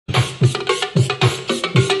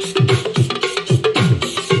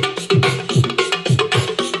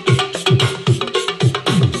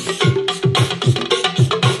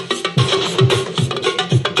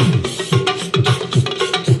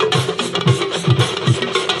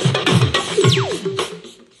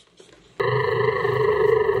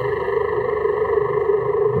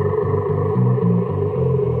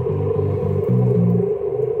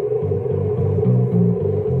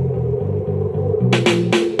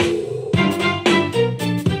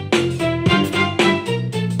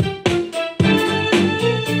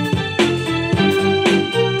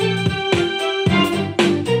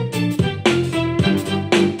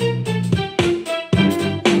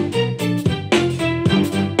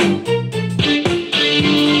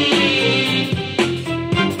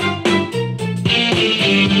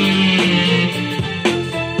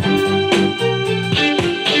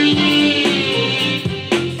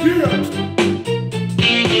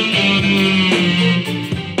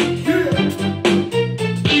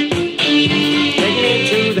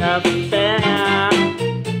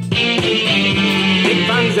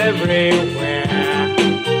everywhere.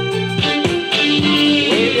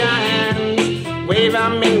 Wave your hands, wave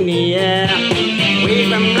them in the air. Wave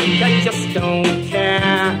them like I just don't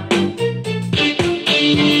care.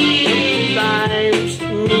 It drives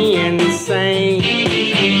me insane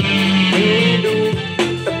when we do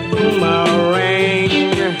the boomerang.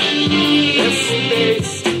 This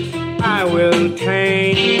beast I will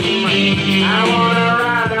tame. I wanna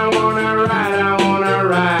ride, I wanna ride, I wanna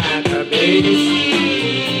ride the beast.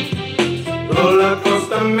 Roller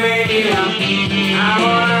coaster mania. I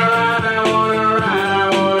wanna ride, I wanna ride, I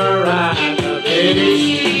wanna ride the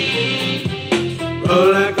beast.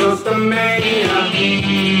 Roller coaster mania.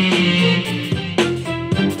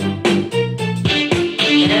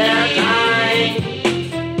 Airtime.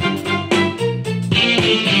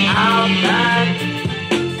 Out back.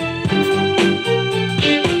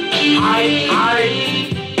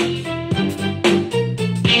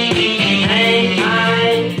 Hang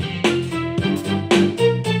high.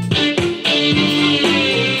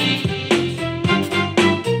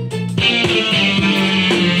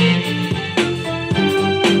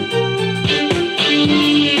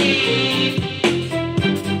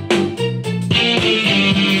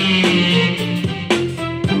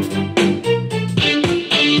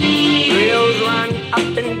 Thrills run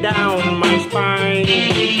up and down my spine.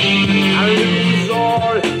 I lose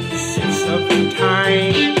all sense of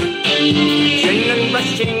time. Adrenaline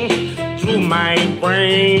rushing through my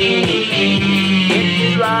brain. It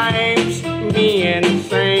drives me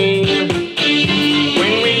insane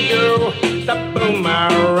when we do the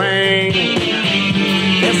boomerang.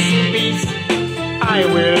 This beast I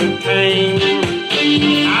will tame.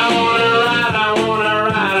 I wanna ride, I wanna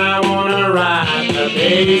ride, I wanna ride the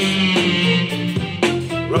beast.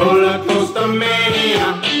 Roller coaster mania.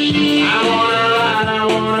 I wanna ride, I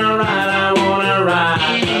wanna ride, I wanna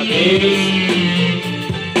ride the beast.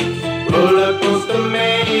 Roller coaster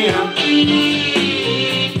mania.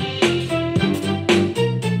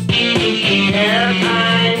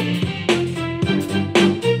 Airtime.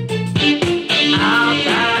 Out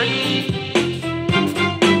back.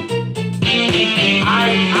 I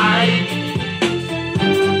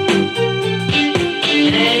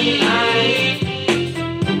anytime.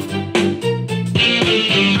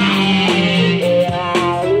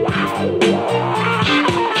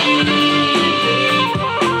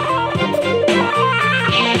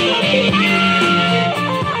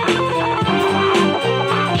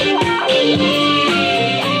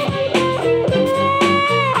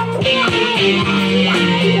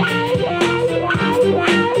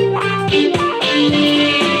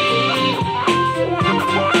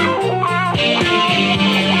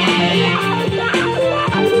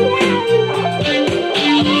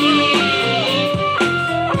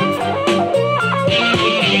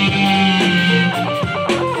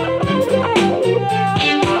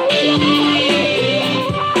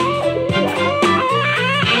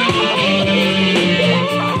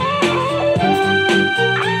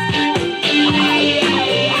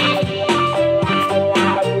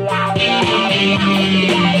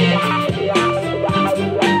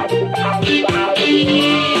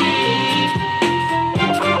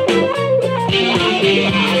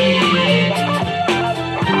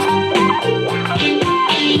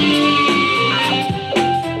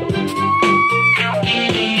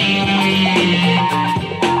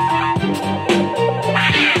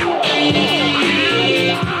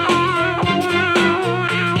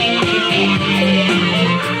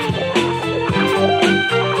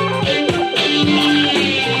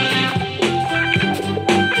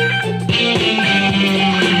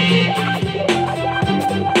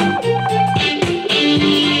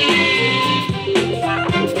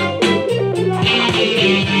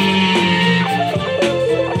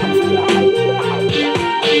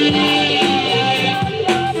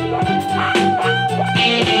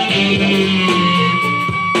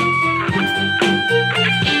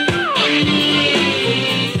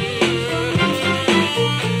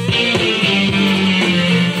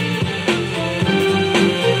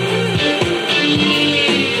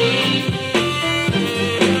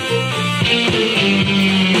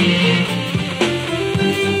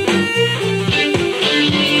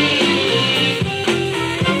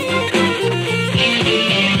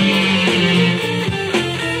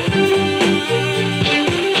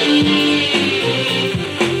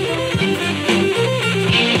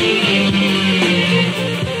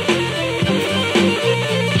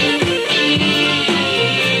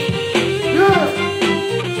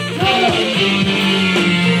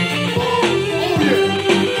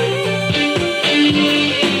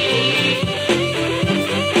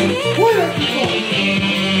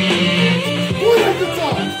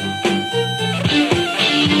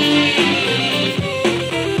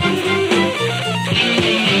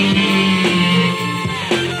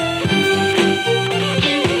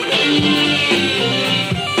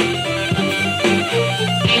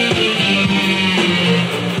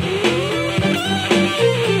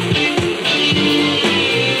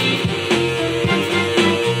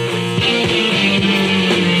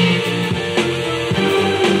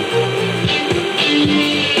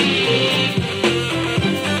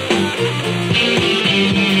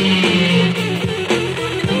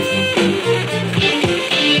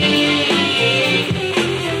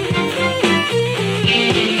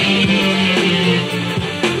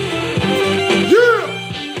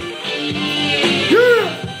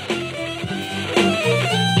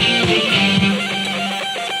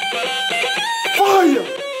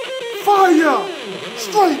 Yeah,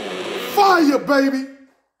 straight fire, baby.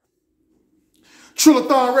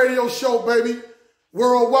 Trillathon radio show, baby.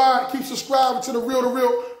 Worldwide, keep subscribing to the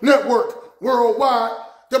Real Network. Worldwide,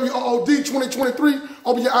 WOOD 2023,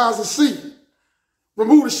 open your eyes and see.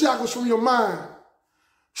 Remove the shackles from your mind.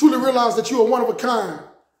 Truly realize that you are one of a kind.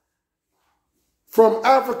 From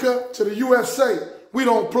Africa to the USA, we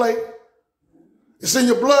don't play. It's in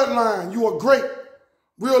your bloodline. You are great.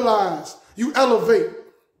 Realize you elevate.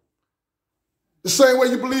 The same way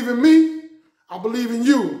you believe in me, I believe in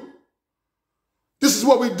you. This is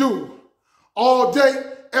what we do. All day,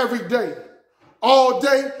 every day. All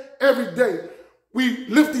day, every day. We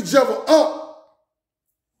lift each other up.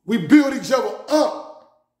 We build each other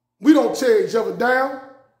up. We don't tear each other down.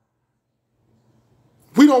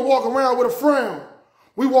 We don't walk around with a frown.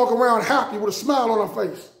 We walk around happy with a smile on our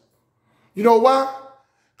face. You know why?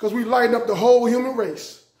 Because we lighten up the whole human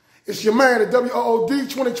race. It's your man at WOOD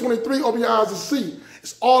 2023, open your eyes and see.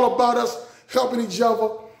 It's all about us helping each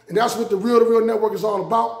other, and that's what the Real Network is all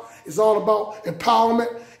about. It's all about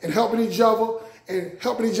empowerment and helping each other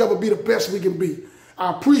be the best we can be.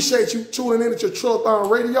 I appreciate you tuning in at your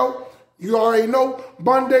Trillathon Radio. You already know,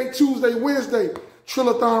 Monday, Tuesday, Wednesday,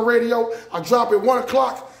 Trillathon Radio. I drop at 1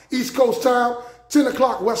 o'clock East Coast time, 10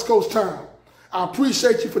 o'clock West Coast time. I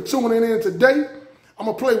appreciate you for tuning in today. I'm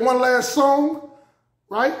going to play one last song,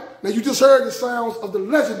 right? Now, you just heard the sounds of the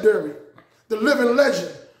legendary, the living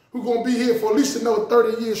legend, who's going to be here for at least another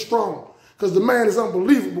 30 years strong, because the man is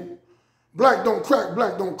unbelievable. Black don't crack,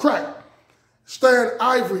 black don't crack. Stan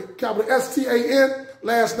Ivory, capital S-T-A-N,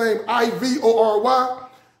 last name I-V-O-R-Y.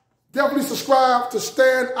 Definitely subscribe to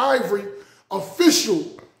Stan Ivory official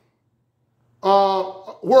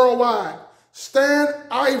worldwide. Stan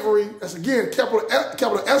Ivory, that's again,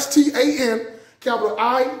 capital S-T-A-N, capital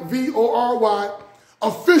I-V-O-R-Y,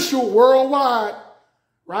 official worldwide,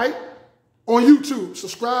 right? On YouTube.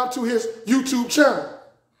 Subscribe to his YouTube channel.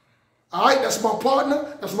 All right, that's my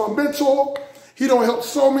partner. That's my mentor. He don't help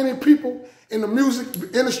so many people in the music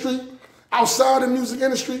industry, outside the music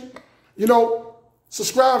industry. You know,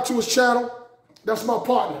 subscribe to his channel. That's my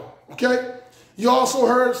partner, okay? You also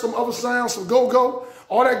heard some other sounds, some go-go.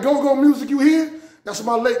 All that go-go music you hear, that's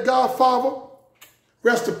my late godfather.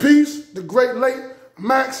 Rest in peace, the great late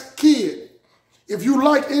Max Kidd. If you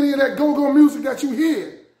like any of that go-go music that you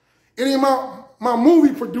hear, any of my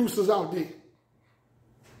movie producers out there,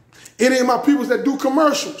 any of my people that do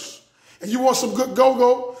commercials, and you want some good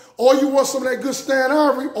go-go, or you want some of that good Stan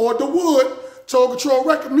Ivory or the Wood, Toe Control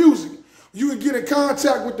record music, you can get in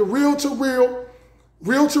contact with the Real to Real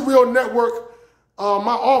Network,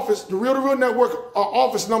 my office, the Real Network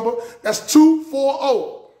office number, that's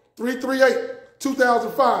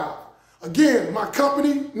 240-338-2005. Again, my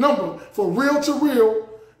company number for Real to Real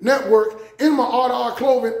Network in my R2R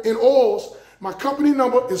clothing in oils, my company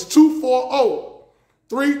number is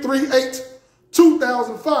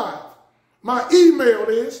 240-338-2005. My email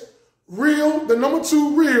is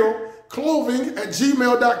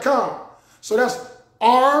real2real.clothing@gmail.com. So that's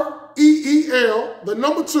REEL, the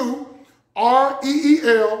number 2,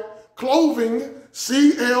 REEL, clothing,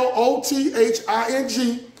 CLOTHING,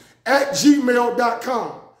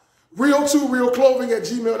 @gmail.com.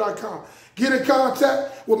 Real2realclothing@gmail.com. Get in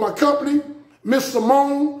contact with my company, Miss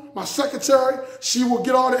Simone, my secretary. She will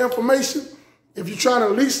get all the information. If you're trying to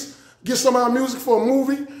at least get some of our music for a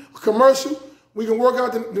movie, a commercial, we can work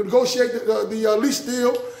out to negotiate the lease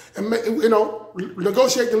deal and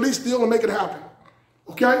negotiate the lease deal and make it happen.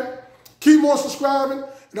 Okay? Keep on subscribing.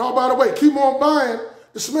 And all by the way, keep on buying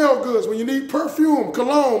the smell goods. When you need perfume,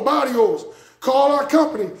 cologne, body oils, call our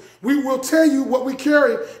company. We will tell you what we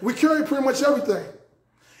carry. We carry pretty much everything.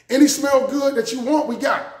 Any smell good that you want, we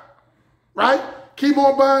got. Right? Keep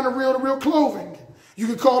on buying the Real clothing. You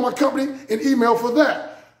can call my company and email for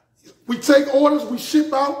that. We take orders. We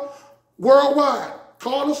ship out worldwide.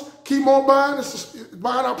 Call us. Keep on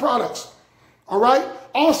buying our products. All right?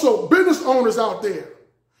 Also, business owners out there,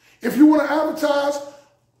 if you want to advertise,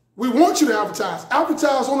 we want you to advertise.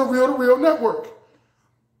 Advertise on the Real Network.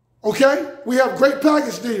 Okay? We have great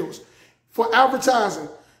package deals for advertising.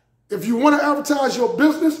 If you want to advertise your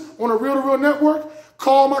business on the Real Network,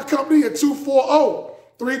 call my company at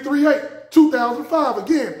 240-338-2005.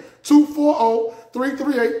 Again,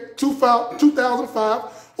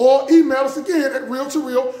 240-338-2005. Or email us again at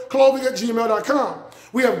real2realclothing@gmail.com.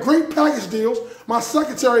 We have great package deals. My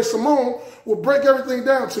secretary, Simone, will break everything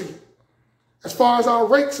down to you as far as our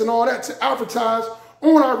rates and all that to advertise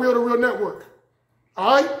on our Real Network.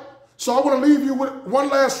 All right? So I want to leave you with one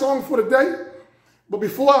last song for the day. But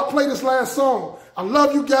before I play this last song, I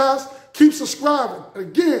love you guys. Keep subscribing.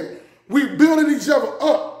 Again, we're building each other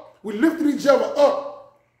up. We lifted each other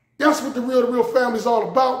up. That's what the real family is all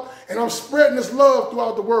about. And I'm spreading this love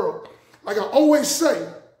throughout the world. Like I always say,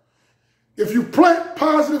 if you plant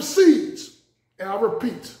positive seeds, and I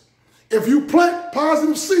repeat, if you plant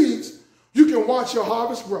positive seeds, you can watch your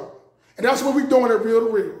harvest grow. And that's what we're doing at Real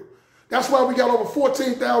to Real. That's why we got over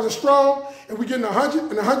 14,000 strong, and we're getting 100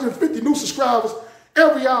 and 150 new subscribers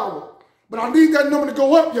every hour. But I need that number to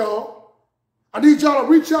go up, y'all. I need y'all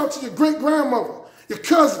to reach out to your great-grandmother, your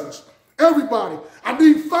cousins, everybody. I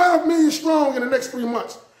need 5 million strong in the next 3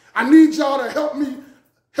 months. I need y'all to help me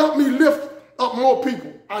lift up more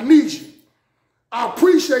people. I need you. I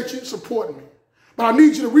appreciate you supporting me. But I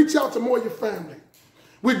need you to reach out to more of your family.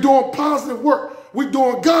 We're doing positive work. We're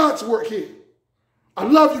doing God's work here. I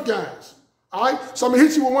love you guys. All right? So I'm going to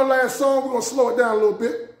hit you with one last song. We're going to slow it down a little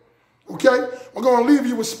bit. Okay? We're going to leave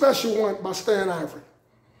you with Special One by Stan Ivory.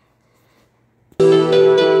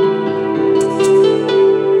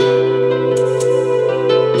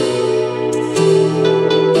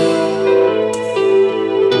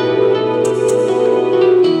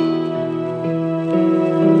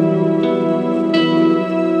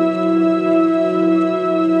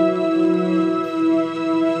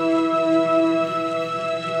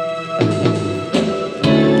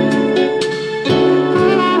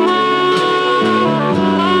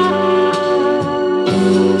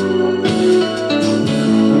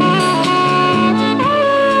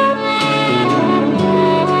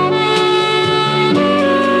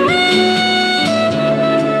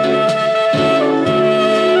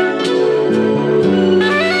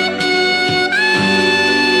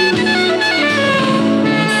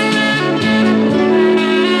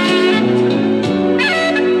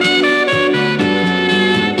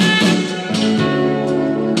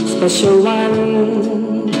 Special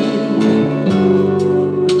one,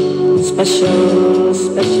 special,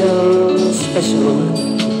 special, special one,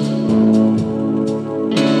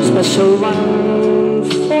 special one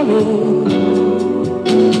for me.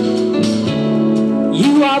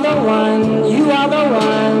 You are the one, you are the